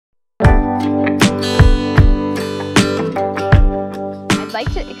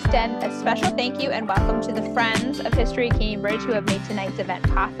like to extend a special thank you and welcome to the Friends of History Cambridge who have made tonight's event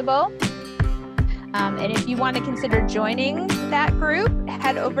possible. And if you want to consider joining that group,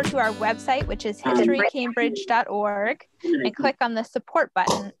 head over to our website, which is historycambridge.org, and click on the support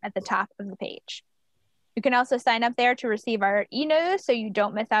button at the top of the page. You can also sign up there to receive our e-news so you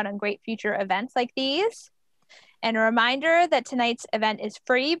don't miss out on great future events like these. And a reminder that tonight's event is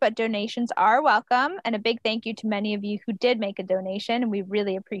free, but donations are welcome. And a big thank you to many of you who did make a donation, and we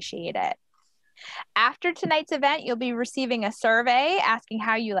really appreciate it. After tonight's event, you'll be receiving a survey asking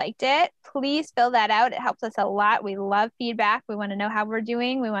how you liked it. Please fill that out. It helps us a lot. We love feedback. We want to know how we're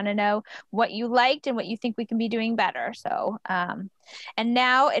doing. We want to know what you liked and what you think we can be doing better. So, and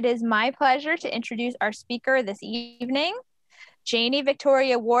now it is my pleasure to introduce our speaker this evening. Janie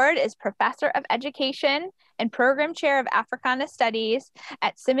Victoria Ward is Professor of Education and Program Chair of Africana Studies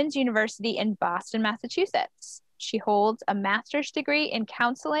at Simmons University in Boston, Massachusetts. She holds a master's degree in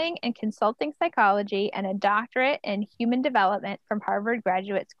counseling and consulting psychology and a doctorate in human development from Harvard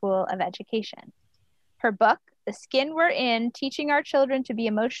Graduate School of Education. Her book, The Skin We're In, Teaching Our Children to Be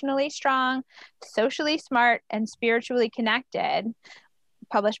Emotionally Strong, Socially Smart, and Spiritually Connected,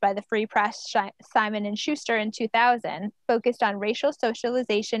 published by the Free Press Simon & Schuster in 2000, focused on racial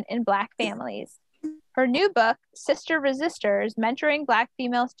socialization in Black families. Her new book, Sister Resistors, Mentoring Black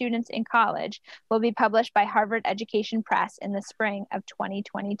Female Students in College, will be published by Harvard Education Press in the spring of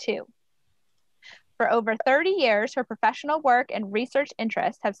 2022. For over 30 years, her professional work and research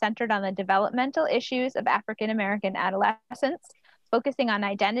interests have centered on the developmental issues of African American adolescents, focusing on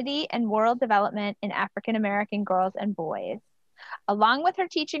identity and moral development in African American girls and boys. Along with her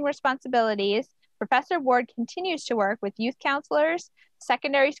teaching responsibilities, Professor Ward continues to work with youth counselors,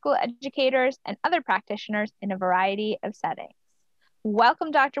 secondary school educators, and other practitioners in a variety of settings. Welcome,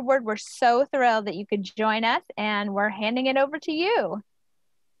 Dr. Ward. We're so thrilled that you could join us, and we're handing it over to you.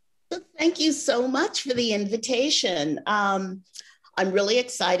 Thank you so much for the invitation. I'm really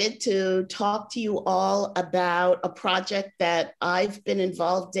excited to talk to you all about a project that I've been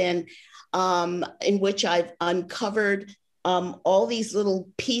involved in which I've uncovered all these little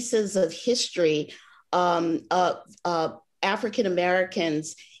pieces of history of African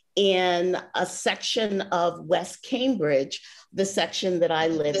Americans in a section of West Cambridge, the section that I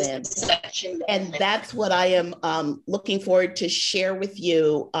live in. And that's what I am looking forward to share with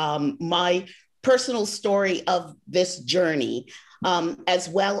you, my personal story of this journey, as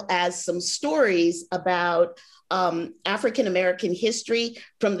well as some stories about African American history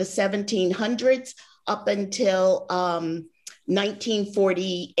from the 1700s up until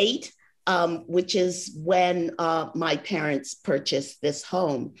 1948, which is when my parents purchased this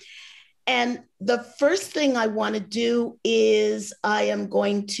home. And the first thing I want to do is I am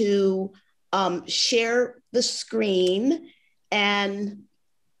going to share the screen and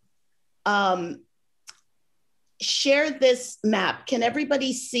share this map. Can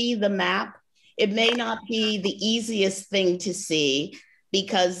everybody see the map? It may not be the easiest thing to see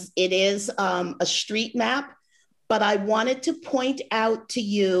because it is a street map, but I wanted to point out to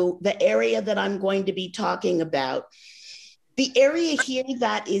you the area that I'm going to be talking about. The area here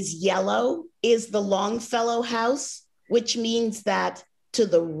that is yellow is the Longfellow House, which means that to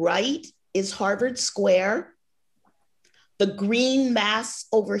the right is Harvard Square. The green mass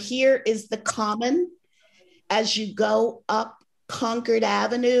over here is the Common. As you go up Concord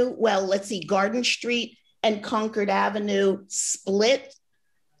Avenue, well, let's see, Garden Street and Concord Avenue split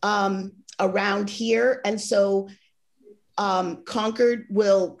around here. And so Concord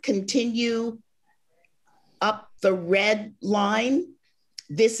will continue up the red line.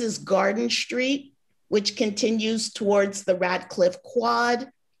 This is Garden Street, which continues towards the Radcliffe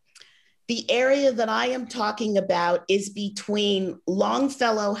Quad. The area that I am talking about is between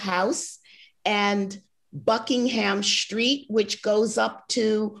Longfellow House and Buckingham Street, which goes up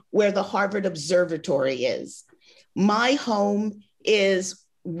to where the Harvard Observatory is. My home is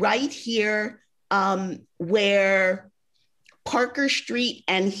right here where Parker Street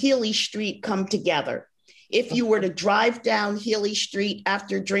and Healy Street come together. If you were to drive down Healy Street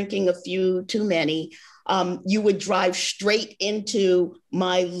after drinking a few too many, you would drive straight into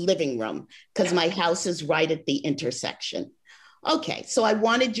my living room because my house is right at the intersection. Okay, so I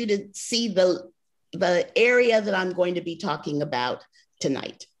wanted you to see the area that I'm going to be talking about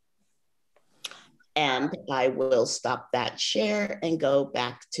tonight. And I will stop that share and go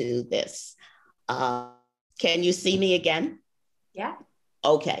back to this. Can you see me again? Yeah.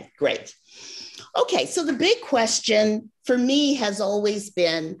 Okay, great. Okay, so the big question for me has always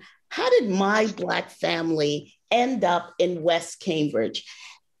been, how did my Black family end up in West Cambridge?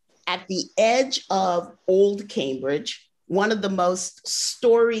 At the edge of Old Cambridge, one of the most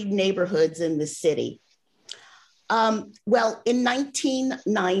storied neighborhoods in the city. Well, in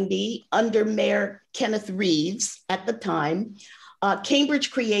 1990, under Mayor Kenneth Reeves at the time, Cambridge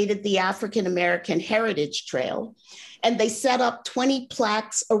created the African American Heritage Trail, and they set up 20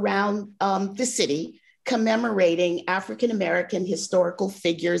 plaques around the city commemorating African American historical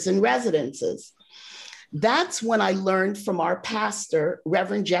figures and residences. That's when I learned from our pastor,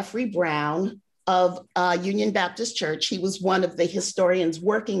 Reverend Jeffrey Brown of Union Baptist Church. He was one of the historians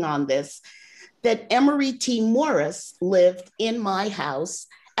working on this, that Emory T. Morris lived in my house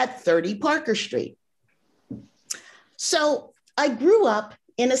at 30 Parker Street. So I grew up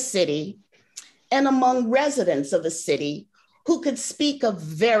in a city and among residents of a city who could speak of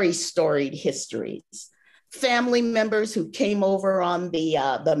very storied histories. Family members who came over on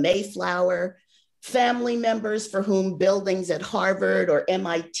the Mayflower, family members for whom buildings at Harvard or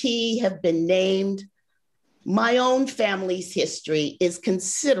MIT have been named. My own family's history is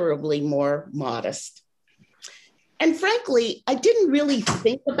considerably more modest. And frankly, I didn't really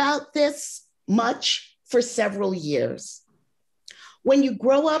think about this much for several years. When you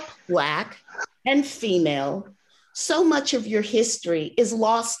grow up Black and female, so much of your history is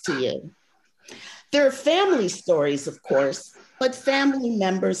lost to you. There are family stories, of course, but family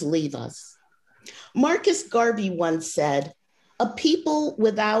members leave us. Marcus Garvey once said, "A people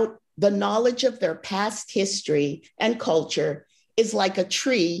without the knowledge of their past history and culture is like a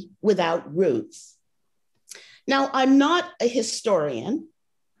tree without roots." Now, I'm not a historian,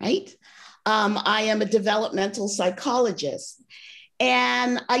 right? I am a developmental psychologist.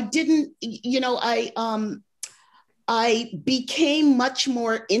 And I didn't, I became much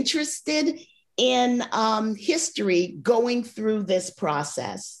more interested in history going through this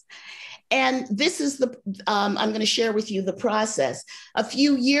process. And this is I'm going to share with you the process. A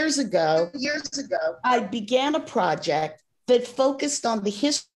few years ago, I began a project that focused on the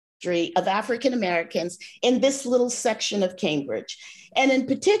history of African Americans in this little section of Cambridge. And in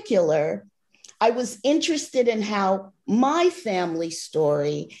particular, I was interested in how my family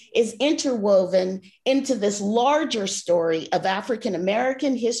story is interwoven into this larger story of African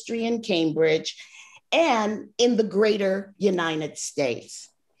American history in Cambridge and in the greater United States.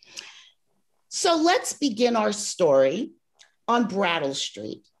 So let's begin our story on Brattle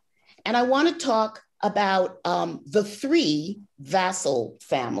Street. And I want to talk about the three Vassal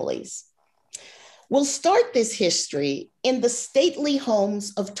families. We'll start this history in the stately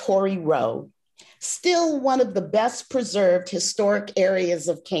homes of Tory Row, still one of the best preserved historic areas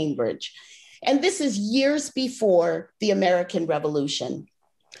of Cambridge. And this is years before the American Revolution.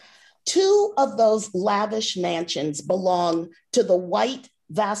 Two of those lavish mansions belong to the White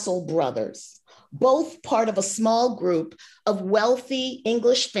Vassal brothers, both part of a small group of wealthy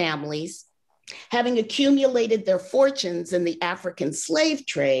English families, having accumulated their fortunes in the African slave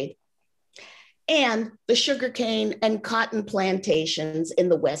trade and the sugarcane and cotton plantations in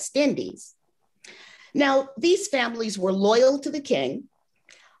the West Indies. Now, these families were loyal to the king,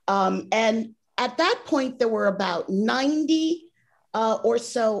 and at that point, there were about 90 or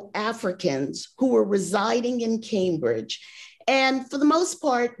so Africans who were residing in Cambridge. And for the most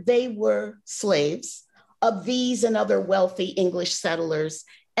part, they were slaves of these and other wealthy English settlers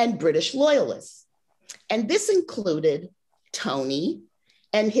and British loyalists. And this included Tony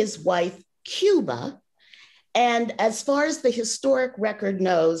and his wife, Cuba. And as far as the historic record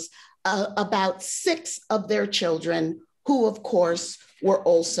knows, about 6 of their children, who of course were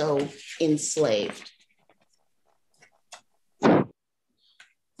also enslaved.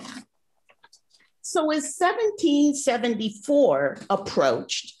 So as 1774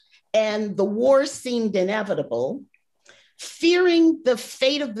 approached and the war seemed inevitable, fearing the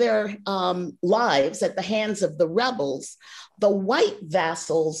fate of their lives at the hands of the rebels, the white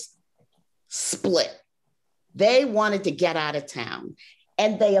vassals split. They wanted to get out of town,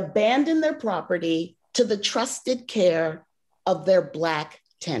 and they abandoned their property to the trusted care of their Black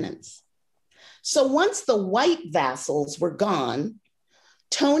tenants. So once the white vassals were gone,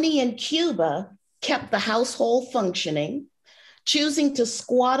 Tony and Cuba kept the household functioning, choosing to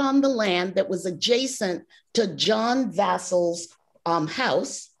squat on the land that was adjacent to John Vassall's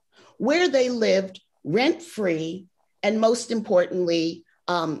house, where they lived rent-free and, most importantly,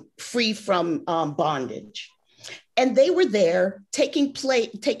 free from bondage. And they were there taking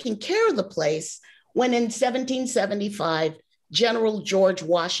care of the place when in 1775, General George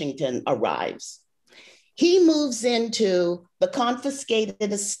Washington arrives. He moves into the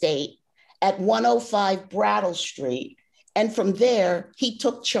confiscated estate at 105 Brattle Street. And from there, he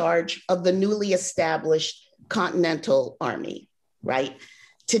took charge of the newly established Continental Army, right?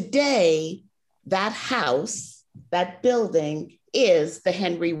 Today, that house that building is the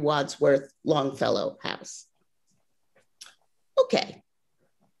Henry Wadsworth Longfellow House. Okay,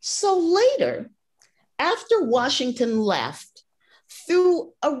 so later, after Washington left,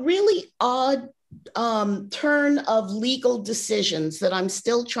 through a really odd turn of legal decisions that I'm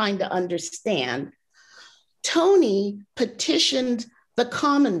still trying to understand, Tony petitioned the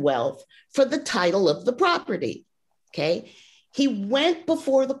Commonwealth for the title of the property, okay? He went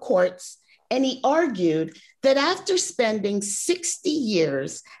before the courts and he argued that after spending 60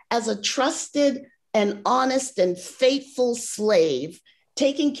 years as a trusted and honest and faithful slave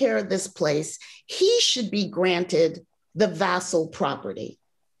taking care of this place, he should be granted the vassal property.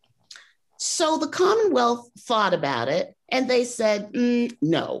 So the Commonwealth thought about it and they said,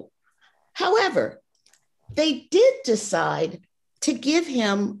 no. However, they did decide to give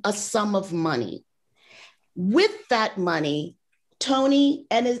him a sum of money. With that money, Tony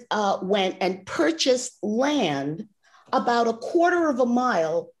went and purchased land about a quarter of a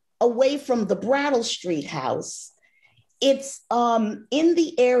mile away from the Brattle Street house. It's in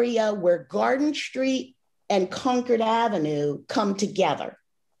the area where Garden Street and Concord Avenue come together,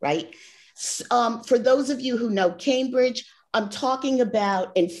 right? For those of you who know Cambridge, I'm talking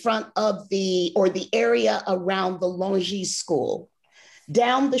about in front of the area around the Longy School,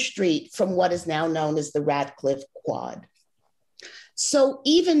 down the street from what is now known as the Radcliffe Quad. So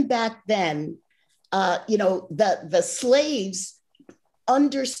even back then, the slaves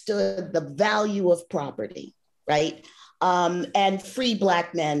understood the value of property, right? And free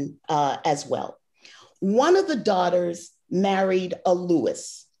Black men as well. One of the daughters married a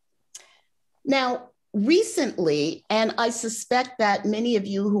Lewis. Now, recently, and I suspect that many of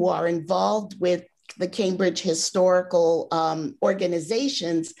you who are involved with the Cambridge historical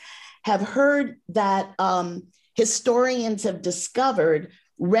organizations have heard that historians have discovered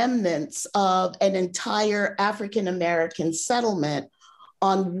remnants of an entire African-American settlement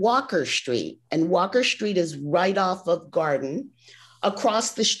on Walker Street. And Walker Street is right off of Garden,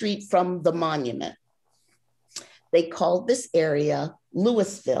 across the street from the monument. They called this area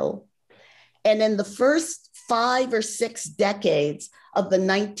Louisville. And in the first 5 or 6 decades of the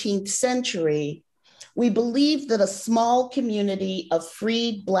 19th century, we believe that a small community of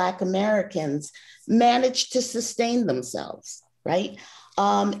freed Black Americans managed to sustain themselves, right?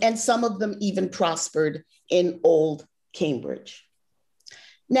 And some of them even prospered in Old Cambridge.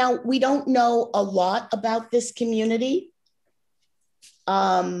 Now, we don't know a lot about this community,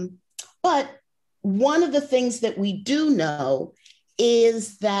 but one of the things that we do know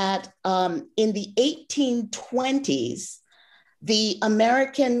is that in the 1820s, the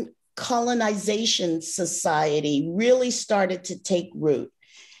American Colonization Society really started to take root.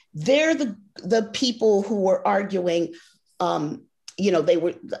 They're the people who were arguing, they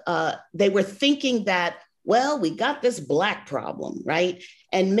were thinking that, well, we got this Black problem, right?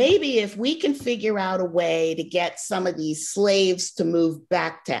 And maybe if we can figure out a way to get some of these slaves to move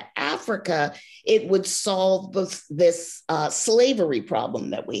back to Africa, it would solve this slavery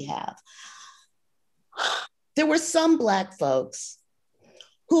problem that we have. There were some Black folks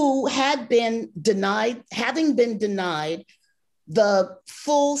who had been denied, having been denied the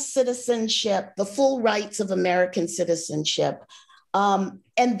full citizenship, the full rights of American citizenship.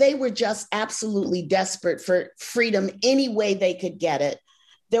 And they were just absolutely desperate for freedom any way they could get it.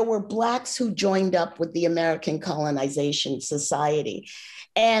 There were Blacks who joined up with the American Colonization Society.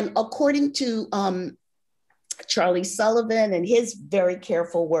 And according to Charlie Sullivan and his very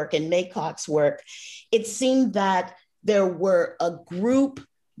careful work and Maycock's work, it seemed that there were a group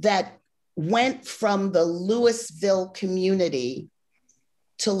that went from the Louisville community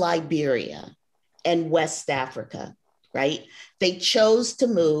to Liberia and West Africa, right? They chose to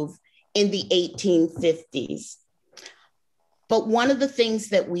move in the 1850s. But one of the things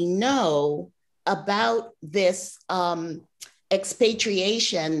that we know about this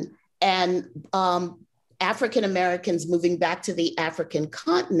expatriation and African Americans moving back to the African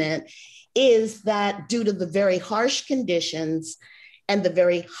continent is that due to the very harsh conditions and the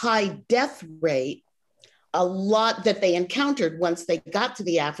very high death rate, a lot that they encountered once they got to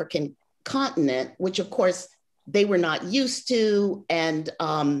the African continent, which of course they were not used to and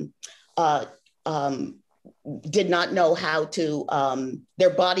did not know how to, their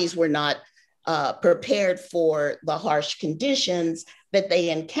bodies were not prepared for the harsh conditions that they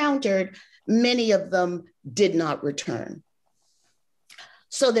encountered. Many of them did not return.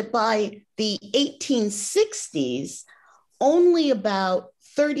 So that by the 1860s, only about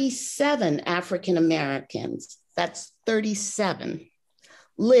 37 African Americans, that's 37,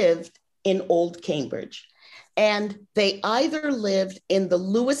 lived in Old Cambridge. And they either lived in the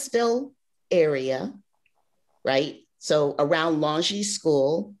Louisville area right? So around Langy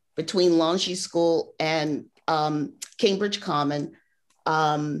School, between Langy School and Cambridge Common,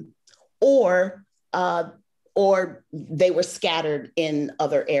 or they were scattered in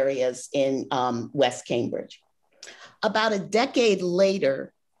other areas in West Cambridge. About a decade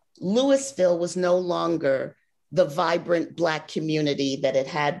later, Louisville was no longer the vibrant Black community that it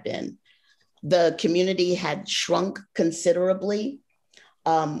had been. The community had shrunk considerably.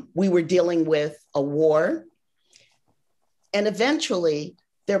 We were dealing with a war. And eventually,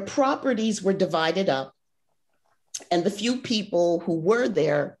 their properties were divided up, and the few people who were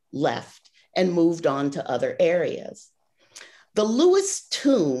there left and moved on to other areas. The Lewis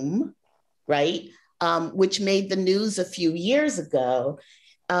tomb, right, which made the news a few years ago,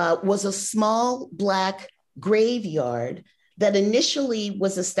 was a small Black graveyard that initially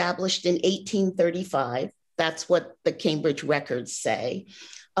was established in 1835. That's what the Cambridge records say.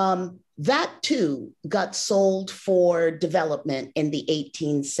 That too got sold for development in the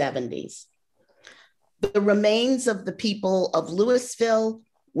 1870s. The remains of the people of Louisville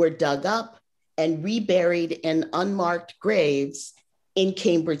were dug up and reburied in unmarked graves in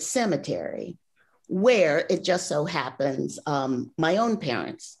Cambridge Cemetery, where it just so happens my own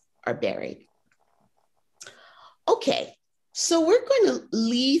parents are buried. Okay, so we're going to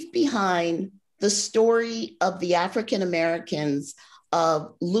leave behind the story of the African Americans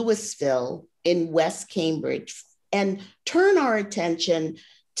of Louisville in West Cambridge and turn our attention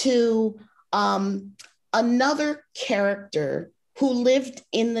to another character who lived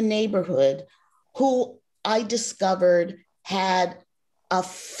in the neighborhood, who I discovered had a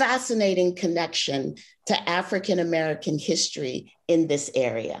fascinating connection to African American history in this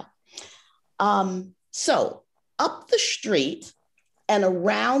area. So up the street and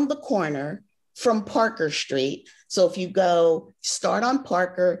around the corner from Parker Street. So if you start on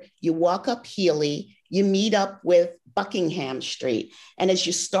Parker, you walk up Healy, you meet up with Buckingham Street. And as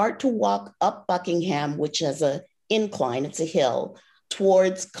you start to walk up Buckingham, which has an incline, it's a hill,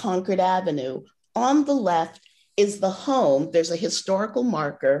 towards Concord Avenue, on the left is the home, there's a historical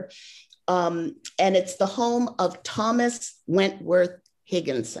marker, and it's the home of Thomas Wentworth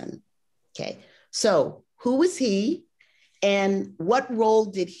Higginson. Okay, so who was he and what role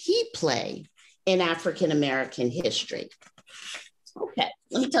did he play in African American history? Okay,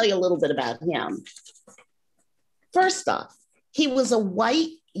 let me tell you a little bit about him. First off, he was a white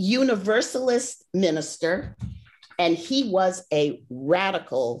Universalist minister, and he was a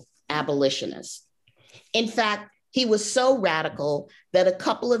radical abolitionist. In fact, he was so radical that a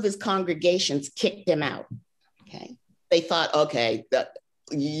couple of his congregations kicked him out. Okay, they thought, okay,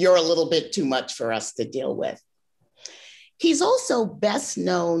 you're a little bit too much for us to deal with. He's also best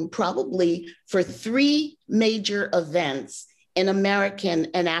known probably for three major events in American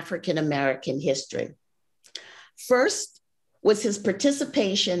and African American history. First was his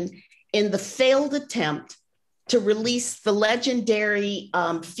participation in the failed attempt to release the legendary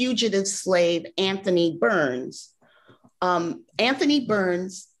fugitive slave Anthony Burns. Anthony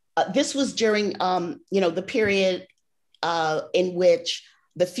Burns, this was during the period in which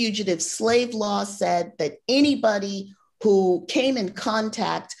the fugitive slave law said that anybody who came in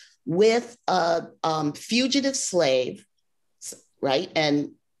contact with a fugitive slave, right?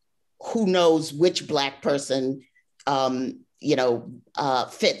 And who knows which Black person,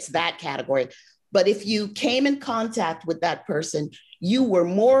 fits that category. But if you came in contact with that person, you were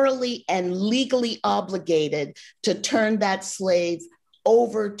morally and legally obligated to turn that slave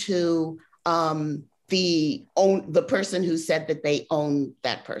over to the person who said that they owned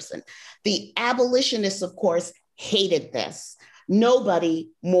that person. The abolitionists, of course, hated this. Nobody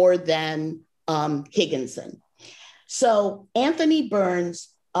more than Higginson. So Anthony Burns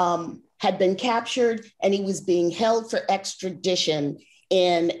had been captured and he was being held for extradition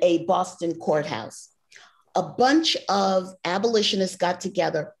in a Boston courthouse. A bunch of abolitionists got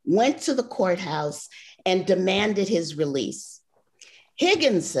together, went to the courthouse and demanded his release.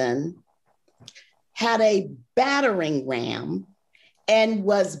 Higginson had a battering ram and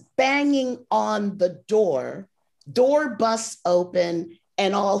was banging on the door. Door busts open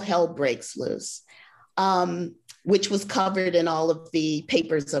and all hell breaks loose, which was covered in all of the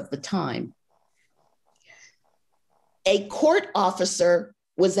papers of the time. A court officer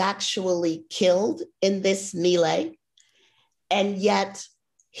was actually killed in this melee, and yet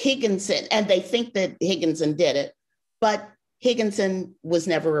Higginson, and they think that Higginson did it, but Higginson was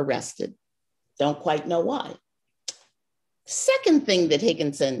never arrested. Don't quite know why. Second thing that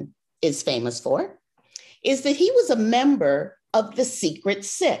Higginson is famous for is that he was a member of the Secret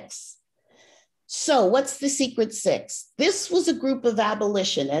Six. So what's the Secret Six? This was a group of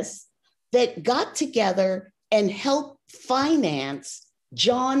abolitionists that got together and help finance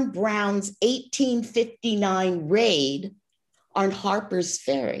John Brown's 1859 raid on Harper's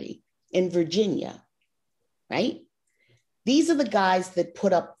Ferry in Virginia, right? These are the guys that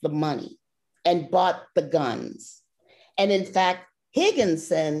put up the money and bought the guns. And in fact,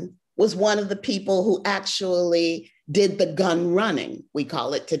 Higginson was one of the people who actually did the gun running, we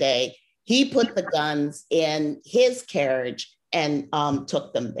call it today. He put the guns in his carriage and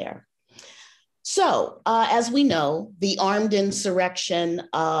took them there. So, as we know, the armed insurrection,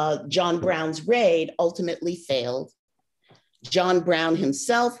 John Brown's raid, ultimately failed. John Brown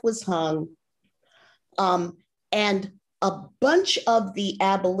himself was hung, and a bunch of the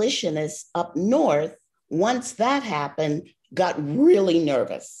abolitionists up north, once that happened, got really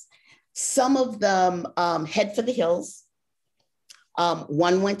nervous. Some of them head for the hills.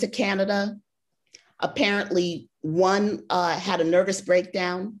 One went to Canada. Apparently, one had a nervous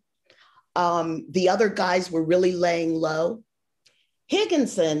breakdown. The other guys were really laying low.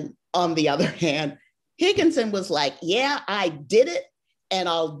 Higginson, on the other hand, Higginson was like, yeah, I did it and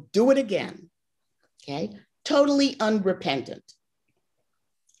I'll do it again. Okay, totally unrepentant.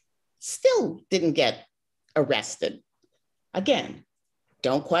 Still didn't get arrested. Again,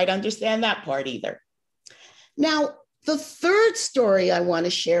 don't quite understand that part either. Now, the third story I want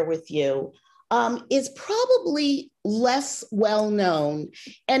to share with you is probably less well known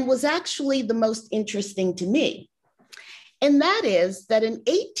and was actually the most interesting to me. And that is that in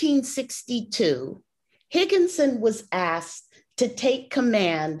 1862, Higginson was asked to take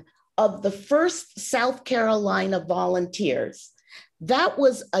command of the 1st South Carolina Volunteers. That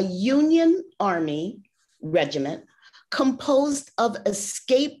was a Union Army regiment composed of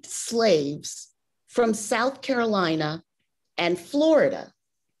escaped slaves from South Carolina and Florida.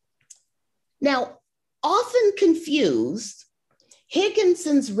 Now, often confused,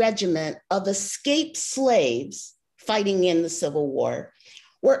 Higginson's regiment of escaped slaves fighting in the Civil War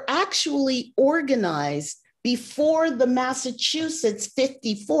were actually organized before the Massachusetts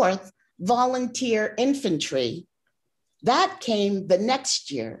 54th Volunteer Infantry. That came the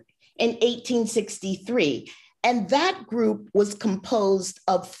next year in 1863, and that group was composed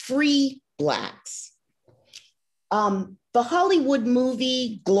of free Blacks. The Hollywood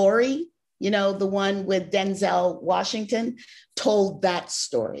movie Glory, you know, the one with Denzel Washington, told that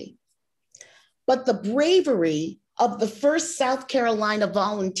story. But the bravery of the 1st South Carolina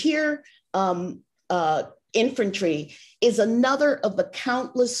Volunteer Infantry is another of the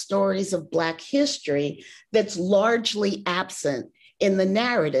countless stories of Black history that's largely absent in the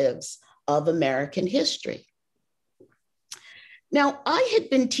narratives of American history. Now, I had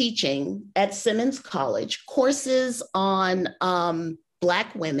been teaching at Simmons College courses on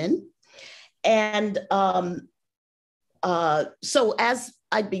Black women. And so as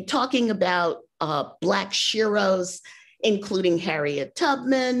I'd be talking about Black sheroes, including Harriet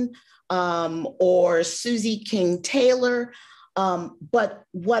Tubman or Susie King Taylor. But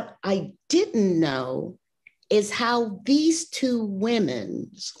what I didn't know is how these two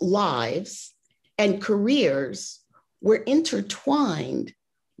women's lives and careers were intertwined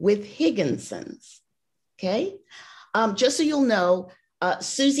with Higginson's, okay? Just so you'll know,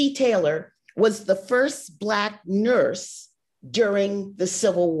 Susie Taylor was the first Black nurse during the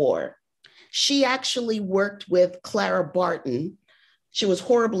Civil War. She actually worked with Clara Barton. She was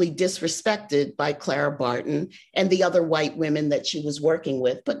horribly disrespected by Clara Barton and the other white women that she was working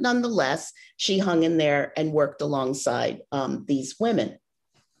with, but nonetheless, she hung in there and worked alongside these women.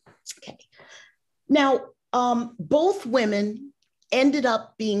 Okay. Now, both women ended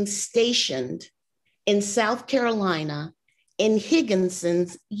up being stationed in South Carolina in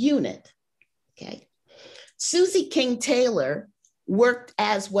Higginson's unit, okay? Susie King Taylor worked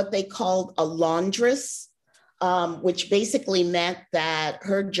as what they called a laundress, which basically meant that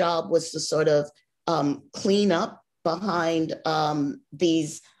her job was to sort of clean up behind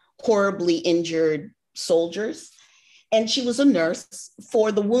these horribly injured soldiers. And she was a nurse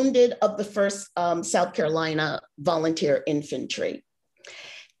for the wounded of the 1st South Carolina Volunteer Infantry.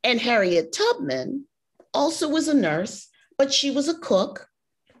 And Harriet Tubman also was a nurse, but she was a cook,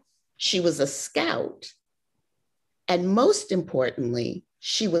 she was a scout, and most importantly,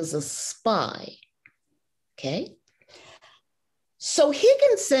 she was a spy, okay? So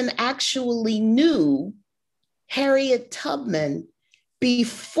Higginson actually knew Harriet Tubman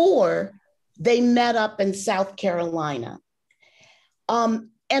before they met up in South Carolina. And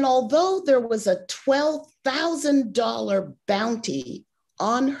although there was a $12,000 bounty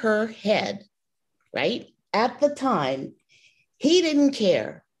on her head, right, at the time, he didn't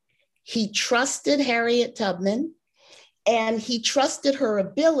care. He trusted Harriet Tubman, and he trusted her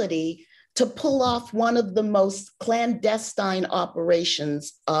ability to pull off one of the most clandestine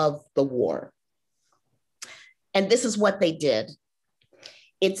operations of the war. And this is what they did.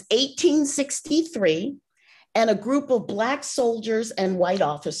 It's 1863, and a group of Black soldiers and white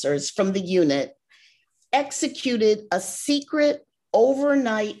officers from the unit executed a secret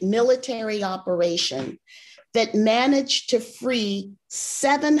overnight military operation that managed to free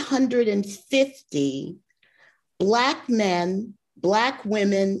 750 Black men, Black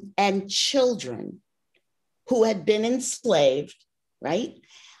women, and children who had been enslaved, right?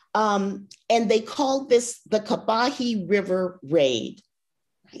 And they called this the Kabahi River Raid.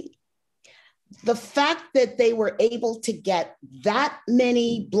 Right? The fact that they were able to get that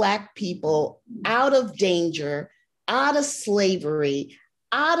many Black people out of danger, out of slavery,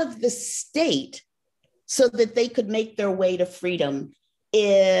 out of the state, so that they could make their way to freedom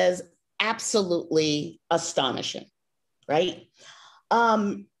is absolutely astonishing, right?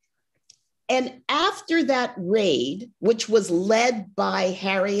 And after that raid, which was led by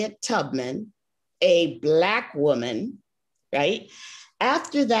Harriet Tubman, a Black woman, right?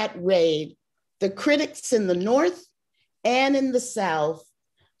 After that raid, the critics in the North and in the South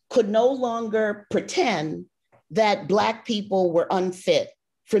could no longer pretend that Black people were unfit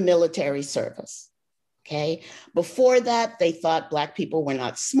for military service. Okay. Before that, they thought Black people were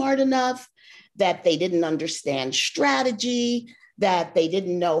not smart enough, that they didn't understand strategy, that they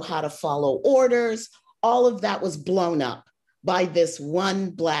didn't know how to follow orders. All of that was blown up by this one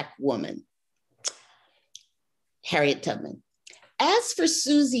Black woman, Harriet Tubman. As for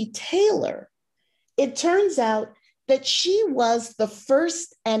Susie Taylor, it turns out that she was the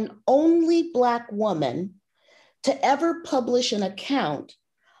first and only Black woman to ever publish an account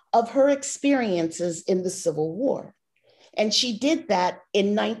of her experiences in the Civil War. And she did that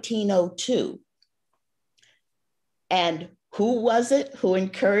in 1902. And who was it who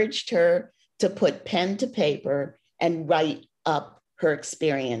encouraged her to put pen to paper and write up her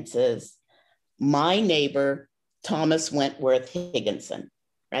experiences? My neighbor, Thomas Wentworth Higginson,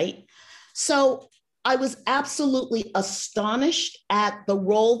 right? So I was absolutely astonished at the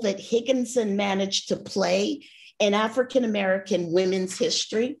role that Higginson managed to play in African-American women's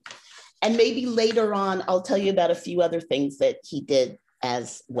history. And maybe later on, I'll tell you about a few other things that he did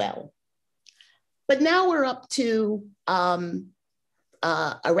as well. But now we're up to around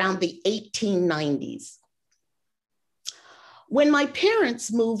the 1890s. When my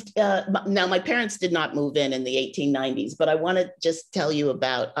parents moved, now my parents did not move in the 1890s, but I want to just tell you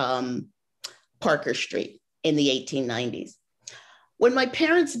about Parker Street in the 1890s. When my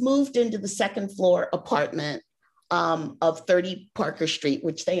parents moved into the second floor apartment of 30 Parker Street,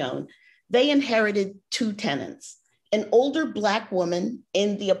 which they own, they inherited two tenants, an older Black woman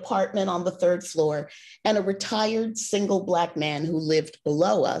in the apartment on the third floor and a retired single Black man who lived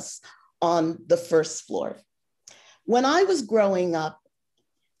below us on the first floor. When I was growing up,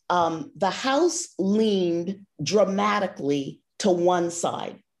 the house leaned dramatically to one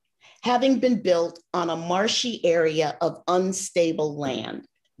side, having been built on a marshy area of unstable land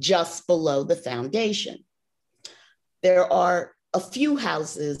just below the foundation. There are a few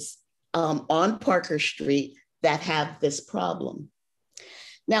houses on Parker Street that have this problem.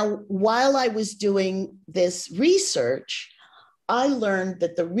 Now, while I was doing this research, I learned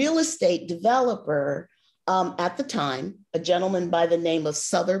that the real estate developer at the time, a gentleman by the name of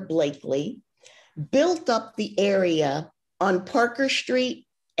Souther Blakely, built up the area on Parker Street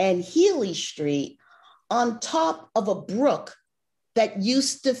and Healy Street on top of a brook that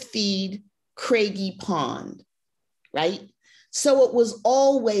used to feed Craigie Pond, right? So it was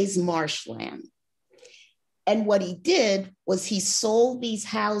always marshland. And what he did was he sold these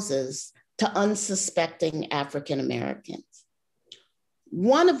houses to unsuspecting African Americans.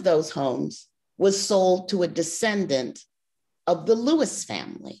 One of those homes was sold to a descendant of the Lewis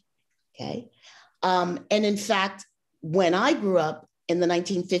family, okay? And in fact, when I grew up in the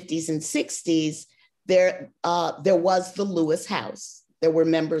 1950s and 60s, there was the Lewis house. There were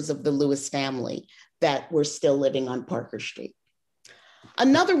members of the Lewis family that were still living on Parker Street.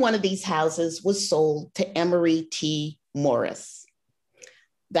 Another one of these houses was sold to Emory T. Morris.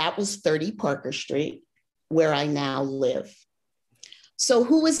 That was 30 Parker Street, where I now live. So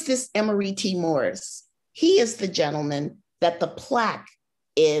who is this Emory T. Morris? He is the gentleman that the plaque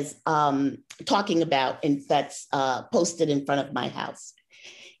is talking about, and that's posted in front of my house.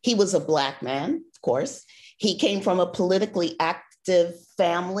 He was a Black man, of course. He came from a politically active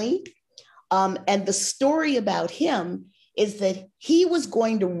family. And the story about him is that he was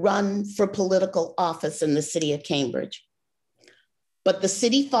going to run for political office in the city of Cambridge. But the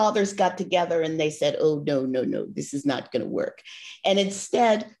city fathers got together and they said, oh, no, no, no, this is not going to work. And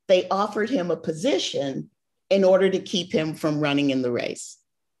instead, they offered him a position in order to keep him from running in the race.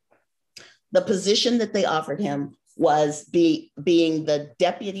 The position that they offered him was being the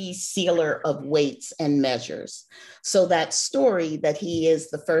deputy sealer of weights and measures. So that story that he is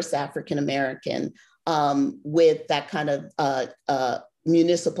the first African-American with that kind of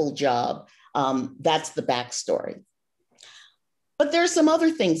municipal job, that's the backstory. But there are some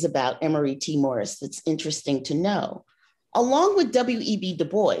other things about Emory T. Morris that's interesting to know. Along with W.E.B. Du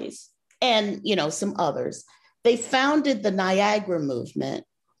Bois and some others, they founded the Niagara Movement,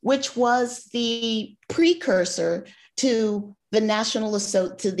 which was the precursor to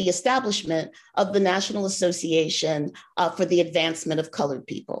the establishment of the National Association for the Advancement of Colored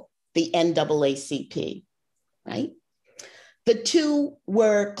People, the NAACP, right? The two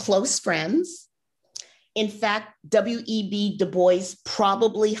were close friends. In fact, W.E.B. Du Bois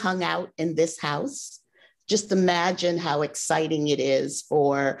probably hung out in this house. Just imagine how exciting it is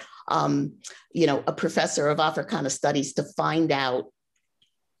for, a professor of Africana Studies to find out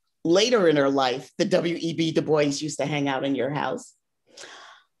later in her life that W.E.B. Du Bois used to hang out in your house.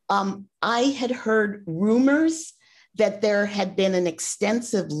 I had heard rumors that there had been an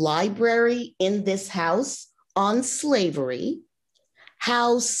extensive library in this house on slavery,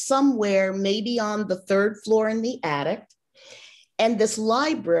 housed somewhere, maybe on the third floor in the attic. And this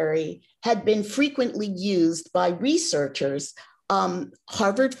library had been frequently used by researchers,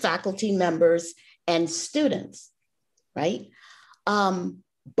 Harvard faculty members, and students, right?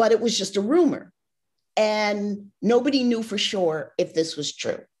 But it was just a rumor. And nobody knew for sure if this was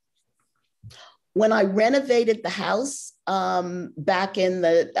true. When I renovated the house back in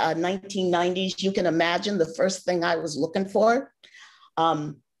the 1990s, you can imagine the first thing I was looking for.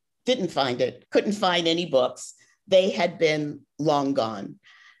 Didn't find it, couldn't find any books. They had been long gone.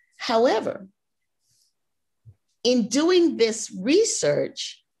 However, in doing this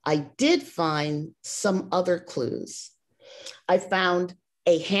research, I did find some other clues. I found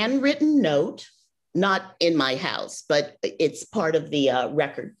a handwritten note, not in my house, but it's part of the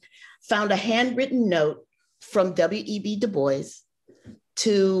record. Found a handwritten note from W.E.B. Du Bois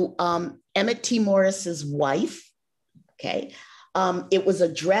to Emmett T. Morris's wife, okay? It was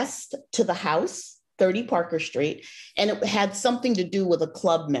addressed to the house, 30 Parker Street, and it had something to do with a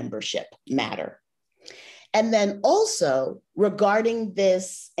club membership matter. And then also regarding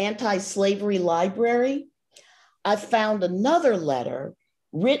this anti-slavery library, I found another letter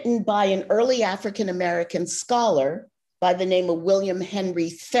written by an early African-American scholar by the name of William Henry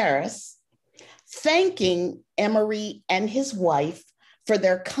Ferris, thanking Emory and his wife for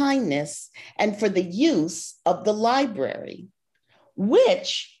their kindness and for the use of the library,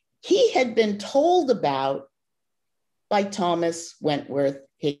 which he had been told about by Thomas Wentworth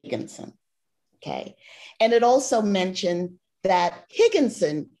Higginson, okay? And it also mentioned that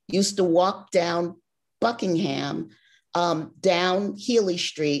Higginson used to walk down Buckingham, down Healy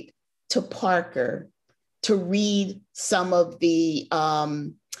Street to Parker to read some of the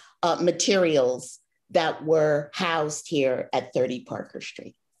materials that were housed here at 30 Parker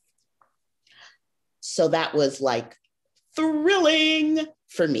Street. So that was like thrilling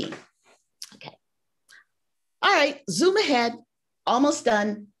for me. Okay. All right, zoom ahead, almost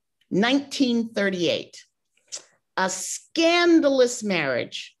done, 1938. A scandalous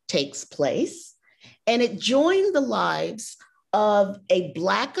marriage takes place, and it joined the lives of a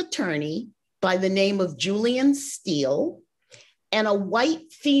Black attorney by the name of Julian Steele and a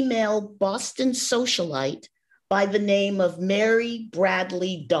white female Boston socialite by the name of Mary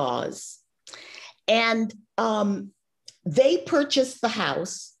Bradley Dawes. And they purchased the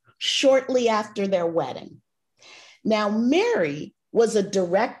house shortly after their wedding. Now, Mary was a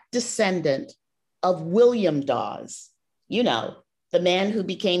direct descendant of William Dawes, the man who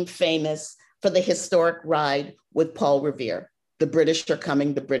became famous for the historic ride with Paul Revere. The British are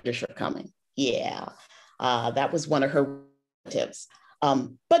coming, the British are coming. Yeah, that was one of her relatives,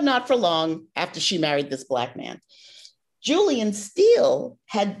 but not for long after she married this Black man. Julian Steele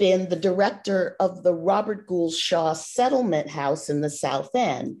had been the director of the Robert Gould Shaw Settlement House in the South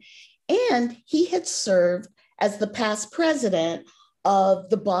End, and he had served as the past president of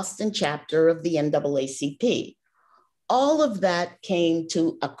the Boston chapter of the NAACP. All of that came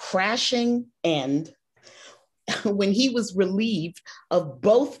to a crashing end when he was relieved of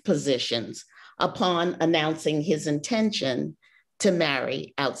both positions upon announcing his intention to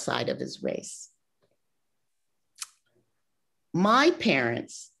marry outside of his race. My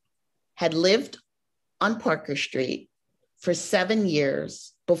parents had lived on Parker Street for 7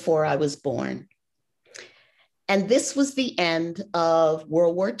 years before I was born. And this was the end of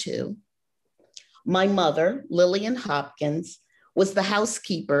World War II. My mother, Lillian Hopkins, was the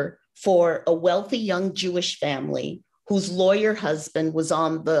housekeeper for a wealthy young Jewish family whose lawyer husband was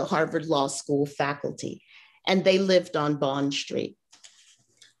on the Harvard Law School faculty, and they lived on Bond Street.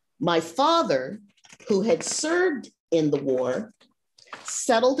 My father, who had served in the war,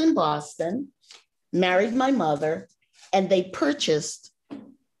 settled in Boston, married my mother, and they purchased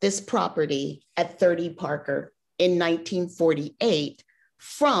this property at 30 Parker in 1948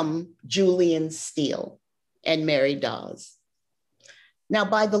 from Julian Steele and Mary Dawes. Now,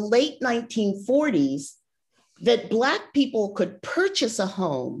 by the late 1940s, that Black people could purchase a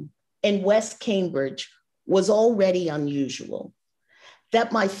home in West Cambridge was already unusual.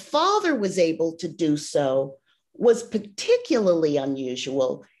 That my father was able to do so was particularly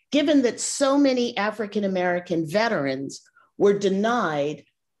unusual, given that so many African-American veterans were denied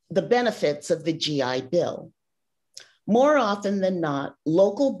the benefits of the GI Bill. More often than not,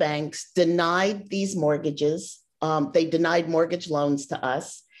 local banks denied these mortgages. They denied mortgage loans to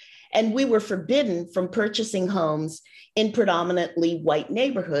us, and we were forbidden from purchasing homes in predominantly white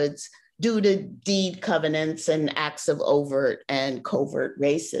neighborhoods due to deed covenants and acts of overt and covert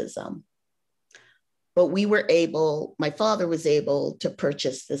racism. But my father was able to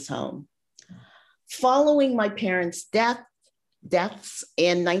purchase this home. Following my parents' deaths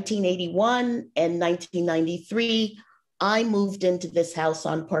in 1981 and 1993, I moved into this house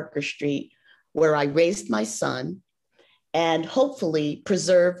on Parker Street where I raised my son and hopefully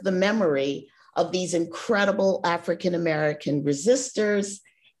preserved the memory of these incredible African-American resistors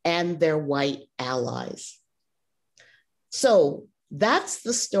and their white allies. So that's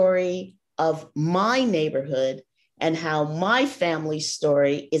the story of my neighborhood and how my family's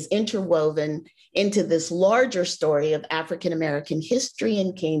story is interwoven into this larger story of African-American history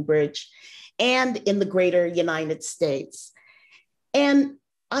in Cambridge and in the greater United States. And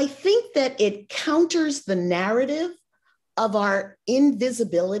I think that it counters the narrative of our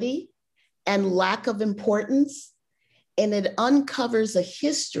invisibility and lack of importance, and it uncovers a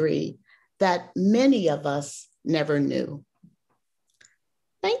history that many of us never knew.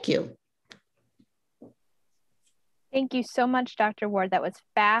 Thank you. Thank you so much, Dr. Ward. That was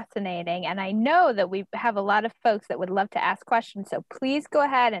fascinating. And I know that we have a lot of folks that would love to ask questions. So please go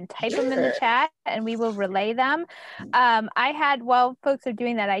ahead and type them in the chat and we will relay them. While folks are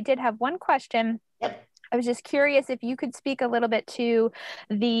doing that, I did have one question. Yep. I was just curious if you could speak a little bit to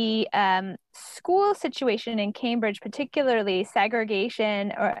the school situation in Cambridge, particularly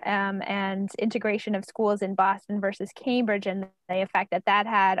segregation and integration of schools in Boston versus Cambridge and the effect that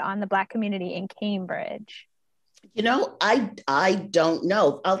had on the Black community in Cambridge. You know, I don't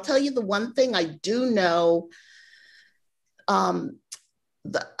know. I'll tell you the one thing I do know. The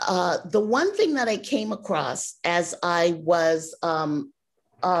one thing that I came across as I was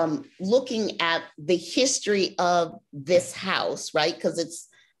looking at the history of this house, right? Because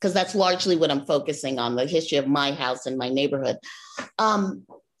that's largely what I'm focusing on, the history of my house and my neighborhood.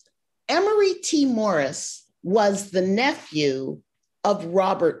 Emory T. Morris was the nephew of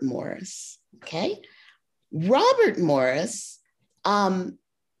Robert Morris, okay? Robert Morris,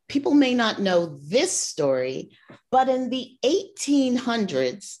 people may not know this story, but in the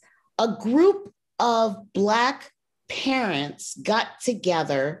 1800s, a group of Black parents got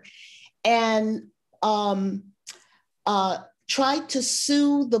together and tried to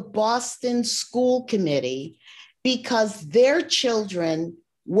sue the Boston School Committee because their children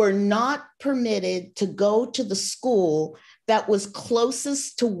were not permitted to go to the school that was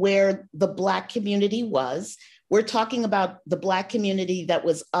closest to where the Black community was. We're talking about the Black community that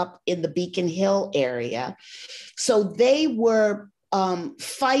was up in the Beacon Hill area. So they were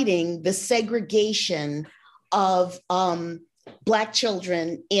fighting the segregation of Black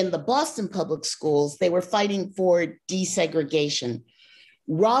children in the Boston public schools. They were fighting for desegregation.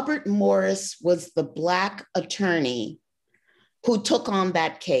 Robert Morris was the Black attorney who took on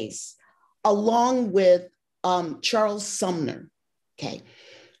that case, along with Charles Sumner, okay?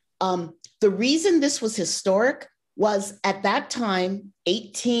 The reason this was historic was at that time,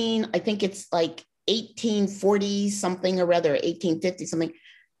 I think it's like 1840 something or rather 1850 something,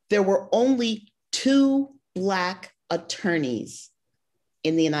 there were only 2 Black attorneys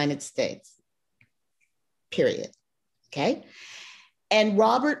in the United States, period, okay? And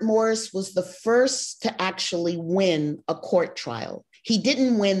Robert Morris was the first to actually win a court trial. He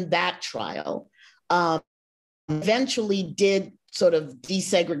didn't win that trial. Eventually did sort of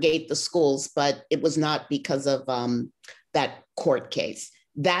desegregate the schools, but it was not because of that court case.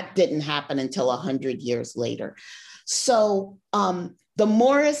 That didn't happen until 100 years later. So the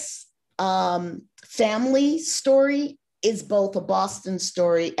Morris family story is both a Boston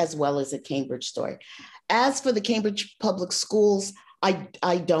story as well as a Cambridge story. As for the Cambridge public schools,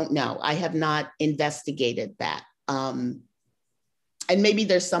 I don't know. I have not investigated that. And maybe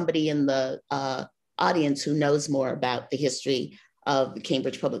there's somebody in the audience who knows more about the history of the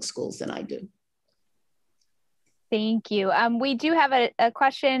Cambridge public schools than I do. Thank you. We do have a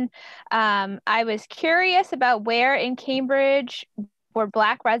question. I was curious about where in Cambridge were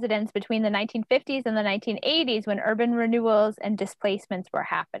Black residents between the 1950s and the 1980s when urban renewals and displacements were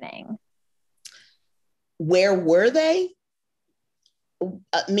happening. Where were they?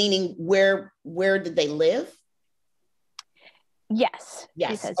 Meaning where did they live? Yes.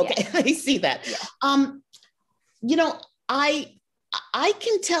 Yes. Okay. Yes. I see that. Yeah. You know, I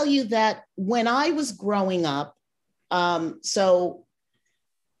can tell you that when I was growing up, so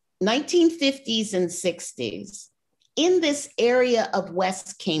 1950s and 60s, in this area of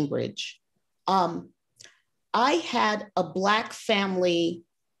West Cambridge, I had a Black family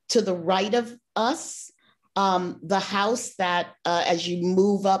to the right of us. The house that, as you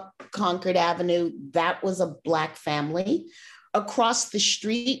move up Concord Avenue, that was a Black family. Across the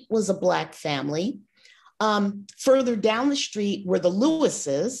street was a Black family. Further down the street were the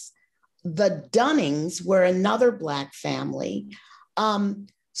Lewises. The Dunnings were another Black family.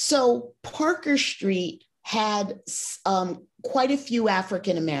 So Parker Street had quite a few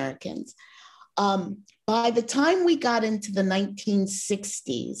African Americans. By the time we got into the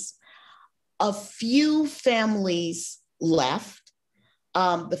 1960s, a few families left.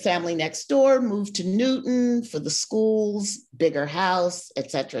 The family next door moved to Newton for the schools, bigger house,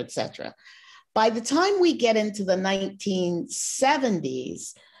 et cetera, et cetera. By the time we get into the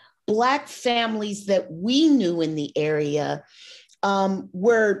 1970s, Black families that we knew in the area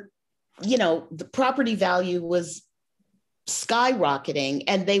were, you know, the property value was skyrocketing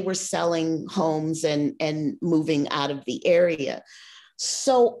and they were selling homes and moving out of the area.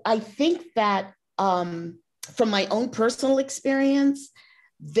 So I think that from my own personal experience,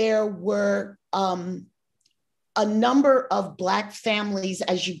 there were a number of Black families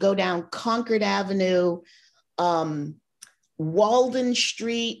as you go down Concord Avenue, Walden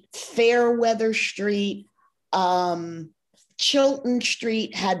Street, Fairweather Street, Chilton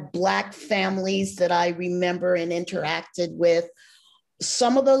Street had Black families that I remember and interacted with.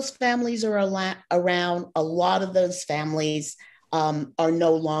 Some of those families are around. A lot of those families are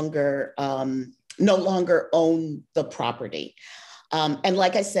no longer own the property. And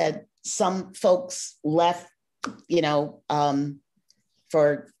like I said, some folks left, you know,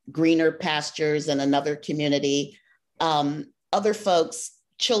 for greener pastures in another community. Other folks,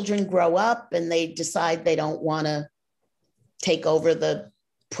 children grow up and they decide they don't want to take over the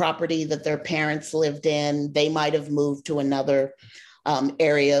property that their parents lived in. They might have moved to another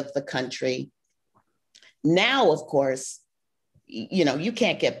area of the country. Now, of course, you know, you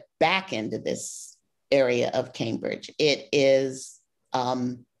can't get back into this area of Cambridge. It is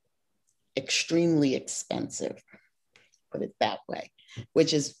extremely expensive, put it that way,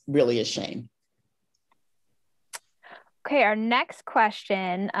 which is really a shame. Okay, our next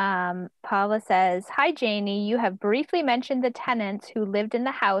question, Paula says, "Hi, Janie, you have briefly mentioned the tenants who lived in the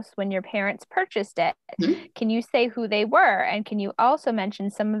house when your parents purchased it. Mm-hmm. Can you say who they were? And can you also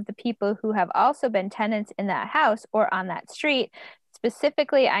mention some of the people who have also been tenants in that house or on that street?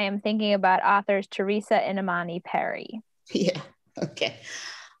 Specifically, I am thinking about authors Teresa and Imani Perry." Yeah, okay.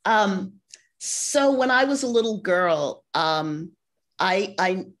 So when I was a little girl,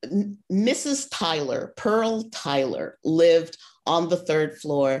 Mrs. Tyler, Pearl Tyler, lived on the third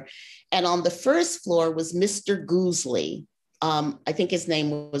floor. And on the first floor was Mr. Goosley. I think his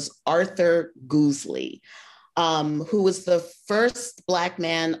name was Arthur Goosley, who was the first Black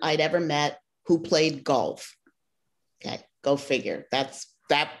man I'd ever met who played golf. Okay, go figure. That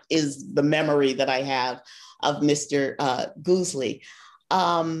is the memory that I have of Mr. Goosley.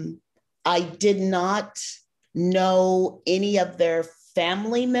 I did not know any of their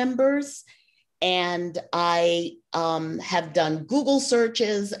family members, and I have done Google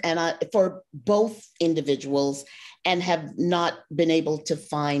searches for both individuals and have not been able to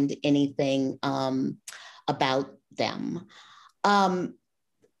find anything about them.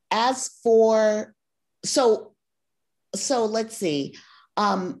 As for, so let's see,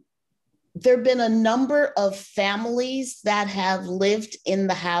 there have been a number of families that have lived in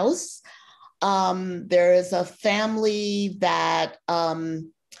the house. There is a family that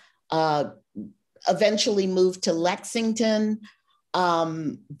eventually moved to Lexington.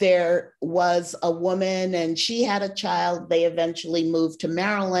 There was a woman and she had a child. They eventually moved to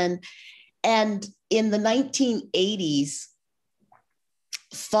Maryland. And in the 1980s,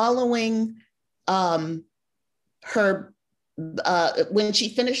 following her, when she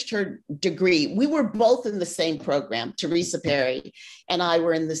finished her degree, we were both in the same program. Teresa Perry and I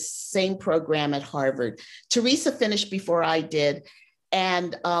were in the same program at Harvard. Teresa finished before I did,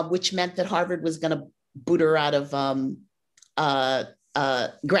 and which meant that Harvard was going to boot her out of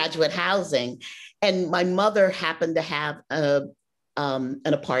graduate housing. And my mother happened to have an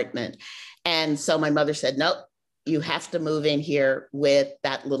apartment. And so my mother said, nope, you have to move in here with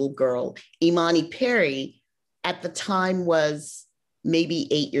that little girl. Imani Perry at the time was maybe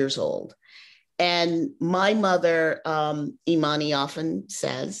 8 years old. And my mother, Imani often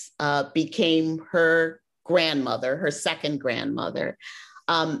says, became her grandmother, her second grandmother.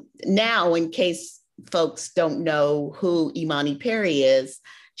 Now, in case folks don't know who Imani Perry is,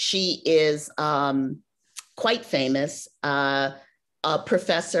 she is quite famous, a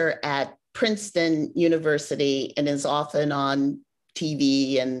professor at Princeton University, and is often on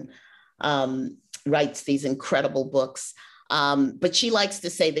TV and writes these incredible books. But she likes to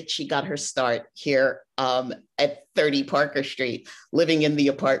say that she got her start here at 30 Parker Street, living in the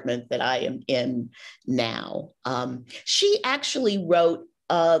apartment that I am in now. She actually wrote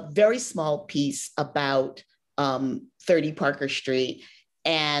a very small piece about 30 Parker Street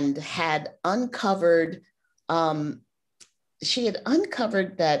and had uncovered, she had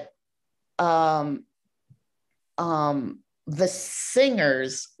uncovered that the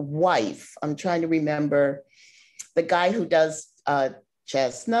singer's wife, I'm trying to remember, the guy who does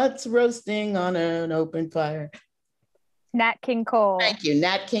chestnuts roasting on an open fire. Nat King Cole. Thank you.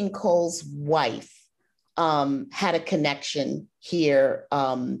 Nat King Cole's wife had a connection here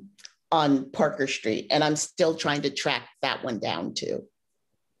on Parker Street, and I'm still trying to track that one down too.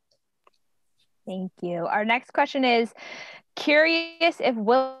 Thank you. Our next question is, curious if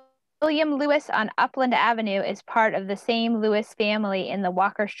William Lewis on Upland Avenue is part of the same Lewis family in the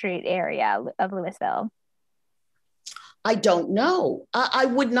Walker Street area of Louisville. I don't know. I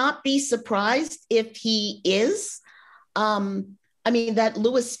would not be surprised if he is. I mean, that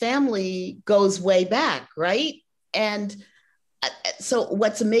Lewis family goes way back, right? And so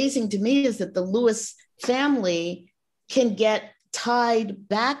what's amazing to me is that the Lewis family can get tied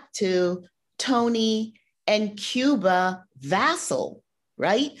back to Tony and Cuba Vassal,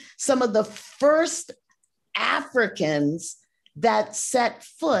 right? Some of the first Africans that set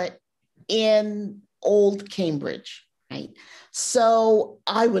foot in Old Cambridge, right? So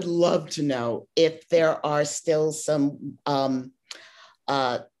I would love to know if there are still some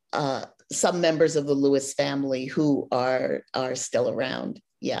members of the Lewis family who are still around.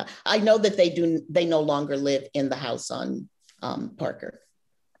 Yeah, I know that they no longer live in the house on Parker.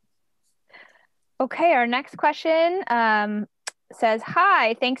 Okay, our next question says,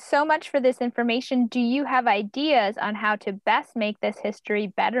 hi, thanks so much for this information. Do you have ideas on how to best make this history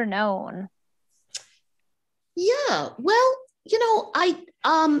better known? Yeah, well, you know, I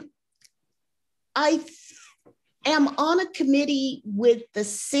am on a committee with the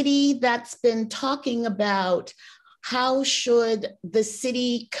city that's been talking about how should the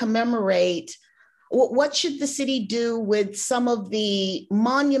city commemorate, what should the city do with some of the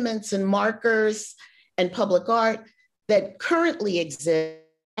monuments and markers and public art that currently exist.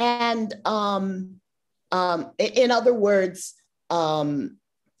 And in other words,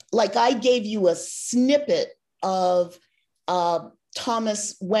 like I gave you a snippet of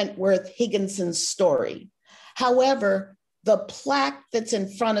Thomas Wentworth Higginson's story. However, the plaque that's in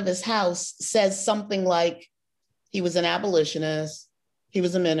front of his house says something like, he was an abolitionist, he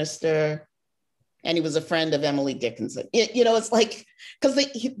was a minister, and he was a friend of Emily Dickinson. You know, it's like, because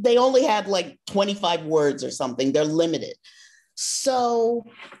they only had like 25 words or something, they're limited. So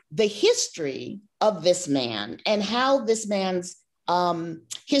the history of this man and how this man's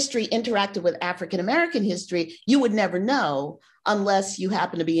history interacted with African-American history, you would never know unless you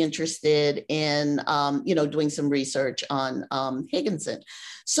happen to be interested in, you know, doing some research on Higginson.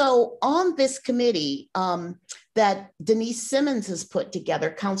 So on this committee that Denise Simmons has put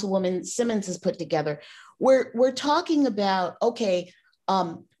together, Councilwoman Simmons has put together, we're talking about, okay,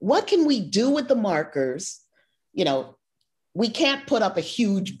 what can we do with the markers? You know, we can't put up a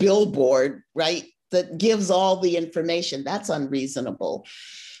huge billboard, right, that gives all the information. That's unreasonable.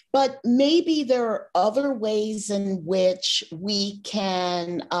 But maybe there are other ways in which we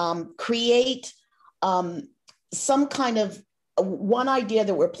can create some kind of, one idea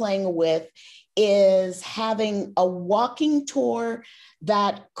that we're playing with is having a walking tour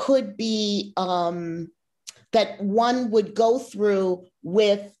that could be, that one would go through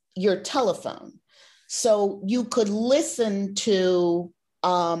with your telephone. So you could listen to,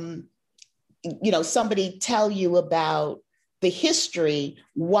 you know, somebody tell you about the history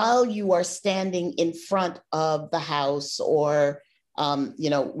while you are standing in front of the house or,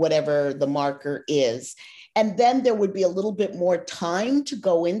 whatever the marker is. And then there would be a little bit more time to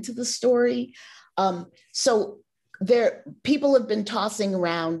go into the story. So people have been tossing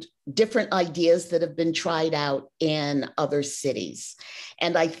around different ideas that have been tried out in other cities.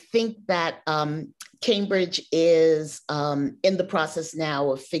 And I think that Cambridge is in the process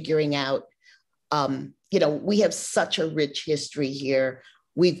now of figuring out, we have such a rich history here.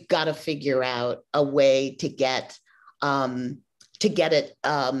 We've got to figure out a way to get it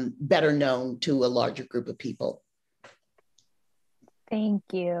better known to a larger group of people. Thank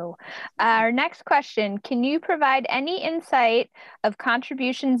you. Our next question, can you provide any insight of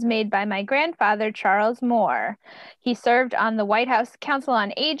contributions made by my grandfather, Charles Moore? He served on the White House Council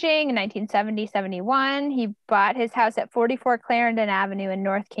on Aging in 1970-71. He bought his house at 44 Clarendon Avenue in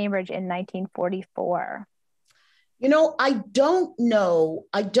North Cambridge in 1944. I don't know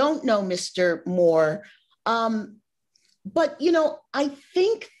Mr. Moore. But, I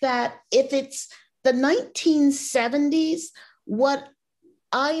think that if it's the 1970s, what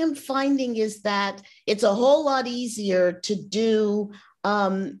I am finding is that it's a whole lot easier to do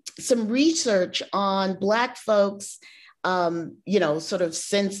some research on Black folks, sort of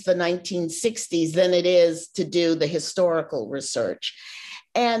since the 1960s than it is to do the historical research.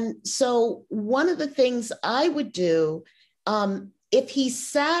 And so one of the things I would do, if he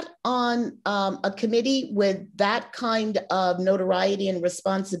sat on a committee with that kind of notoriety and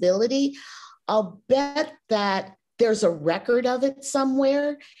responsibility, I'll bet that there's a record of it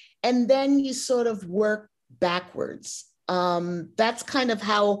somewhere. And then you sort of work backwards. That's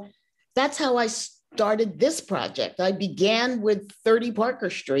how I started this project. I began with 30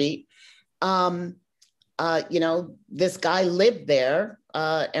 Parker Street. This guy lived there,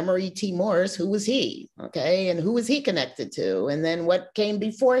 Emory T. Morris. Who was he? Okay, and who was he connected to? And then what came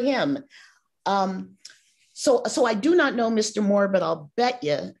before him? So I do not know Mr. Moore, but I'll bet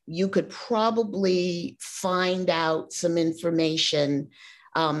you could probably find out some information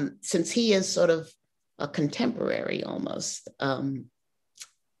since he is sort of a contemporary almost.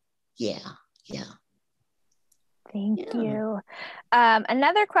 Yeah. Thank you.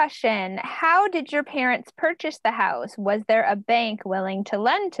 Another question, how did your parents purchase the house? Was there a bank willing to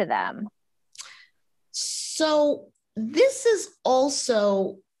lend to them? So this is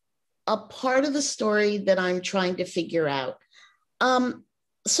also a part of the story that I'm trying to figure out.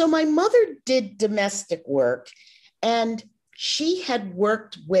 So my mother did domestic work, and she had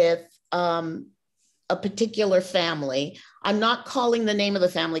worked with a particular family. I'm not calling the name of the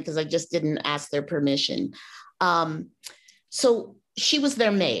family because I just didn't ask their permission. So she was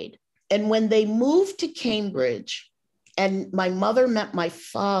their maid. And when they moved to Cambridge and my mother met my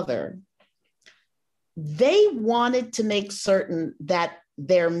father, they wanted to make certain that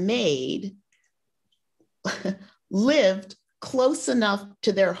their maid lived close enough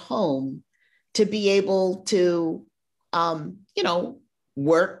to their home to be able to,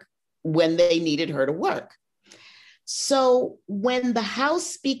 work when they needed her to work. So when the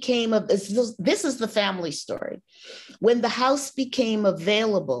house became, this is the family story. When the house became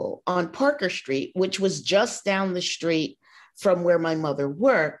available on Parker Street, which was just down the street from where my mother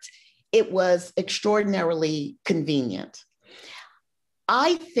worked, it was extraordinarily convenient.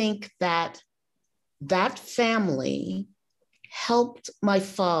 I think that family helped my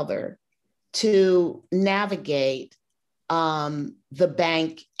father to navigate the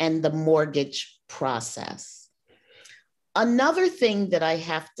bank and the mortgage process. Another thing that I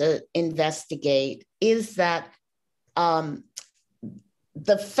have to investigate is that the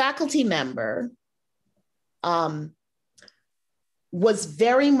faculty member was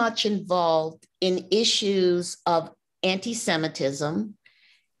very much involved in issues of anti-Semitism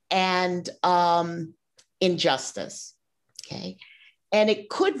and injustice, okay? And it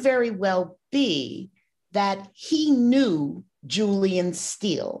could very well be that he knew Julian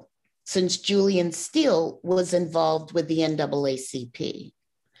Steele, since Julian Steele was involved with the NAACP.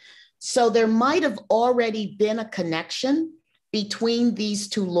 So there might have already been a connection between these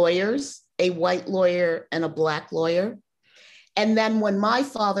two lawyers, a white lawyer and a Black lawyer. And then when my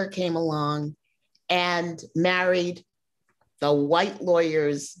father came along and married the white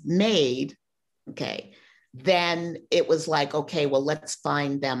lawyer's maid, okay, then it was like, okay, well, let's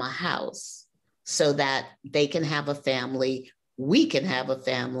find them a house so that they can have a family, we can have a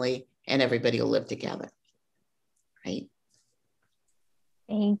family, and everybody will live together, right?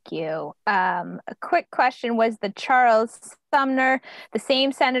 Thank you. A quick question, was the Charles Sumner the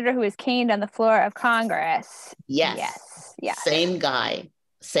same senator who was caned on the floor of Congress? Yes. Same guy.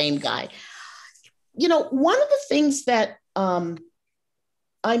 One of the things that I'm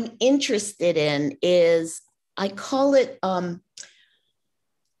interested in is, I call it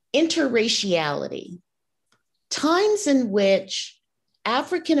interraciality, times in which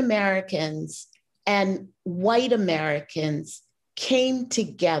African Americans and white Americans came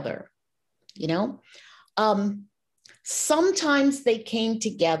together, you know? Sometimes they came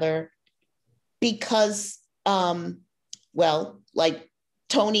together because, well, like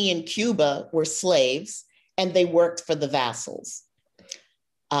Tony and Cuba were slaves and they worked for the vassals.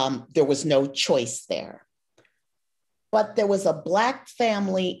 There was no choice there. But there was a Black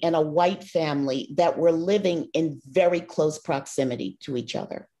family and a white family that were living in very close proximity to each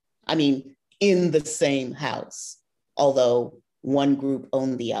other. I mean, in the same house, although one group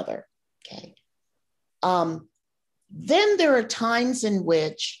owned the other, okay? Then there are times in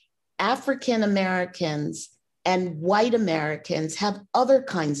which African Americans and white Americans have other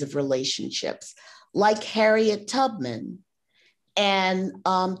kinds of relationships, like Harriet Tubman and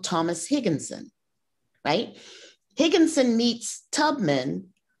Thomas Higginson, right? Higginson meets Tubman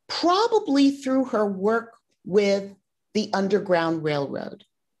probably through her work with the Underground Railroad,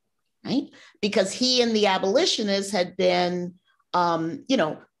 right? Because he and the abolitionists had been,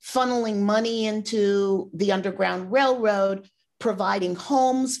 funneling money into the Underground Railroad, providing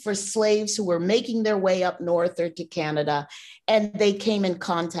homes for slaves who were making their way up north or to Canada, and they came in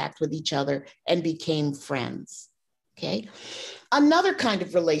contact with each other and became friends, okay? Another kind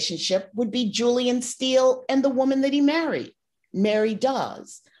of relationship would be Julian Steele and the woman that he married, Mary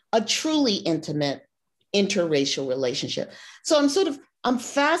Dawes, a truly intimate interracial relationship. So I'm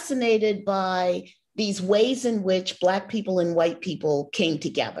fascinated by these ways in which Black people and white people came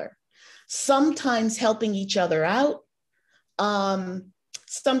together, sometimes helping each other out,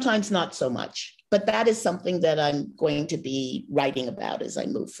 sometimes not so much. But that is something that I'm going to be writing about as I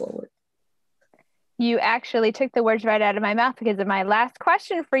move forward. You actually took the words right out of my mouth, because my last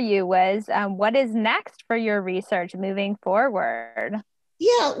question for you was, what is next for your research moving forward?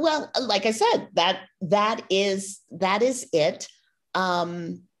 Yeah, well, like I said, that is it.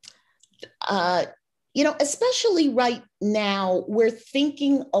 Especially right now, we're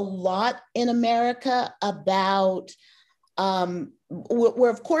thinking a lot in America about, we're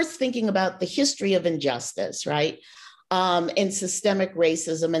of course thinking about the history of injustice, right? And systemic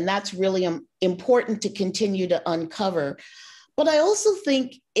racism, and that's really important to continue to uncover. But I also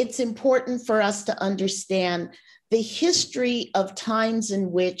think it's important for us to understand the history of times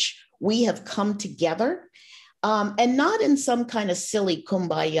in which we have come together, and not in some kind of silly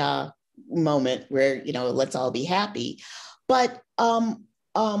kumbaya moment where, let's all be happy. But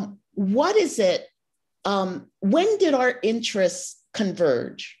what is it? When did our interests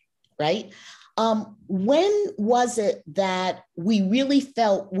converge, right? When was it that we really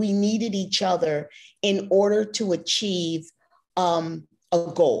felt we needed each other in order to achieve a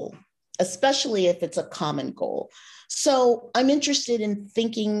goal, especially if it's a common goal? So I'm interested in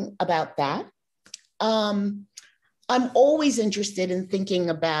thinking about that. I'm always interested in thinking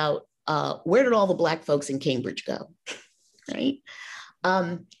about where did all the Black folks in Cambridge go, right?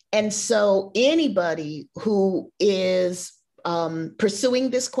 And so anybody who is pursuing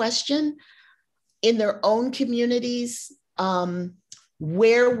this question in their own communities,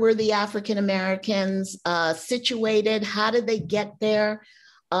 where were the African Americans situated? How did they get there?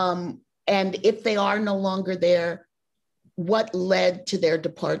 And if they are no longer there, what led to their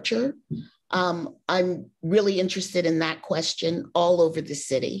departure? I'm really interested in that question all over the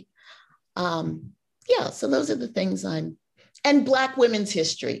city. So those are the things and Black women's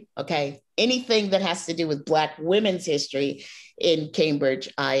history, okay? Anything that has to do with Black women's history in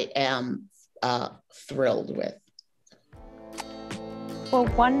Cambridge, I am thrilled with. Well,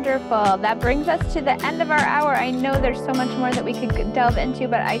 wonderful. That brings us to the end of our hour. I know there's so much more that we could delve into,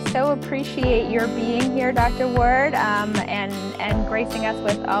 but I so appreciate your being here, Dr. Ward, and gracing us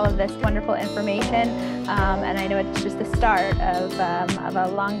with all of this wonderful information. And I know it's just the start of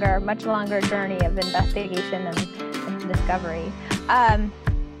a much longer journey of investigation and discovery.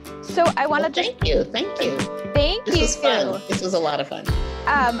 So I want to thank you. This was fun. This was a lot of fun.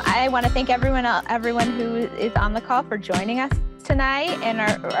 I want to thank everyone who is on the call for joining us tonight, and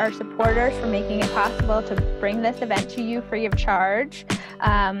our supporters for making it possible to bring this event to you free of charge.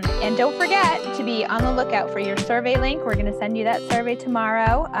 And don't forget to be on the lookout for your survey link. We're going to send you that survey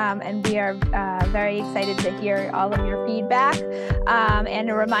tomorrow, and we are very excited to hear all of your feedback. And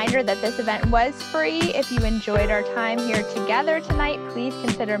a reminder that this event was free. If you enjoyed our time here together tonight, please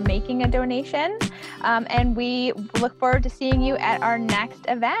consider making a donation. And we look forward to seeing you at our next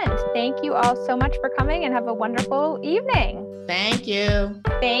event. Thank you all so much for coming, and have a wonderful evening. Thank you.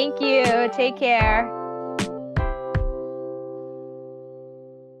 Thank you. Take care.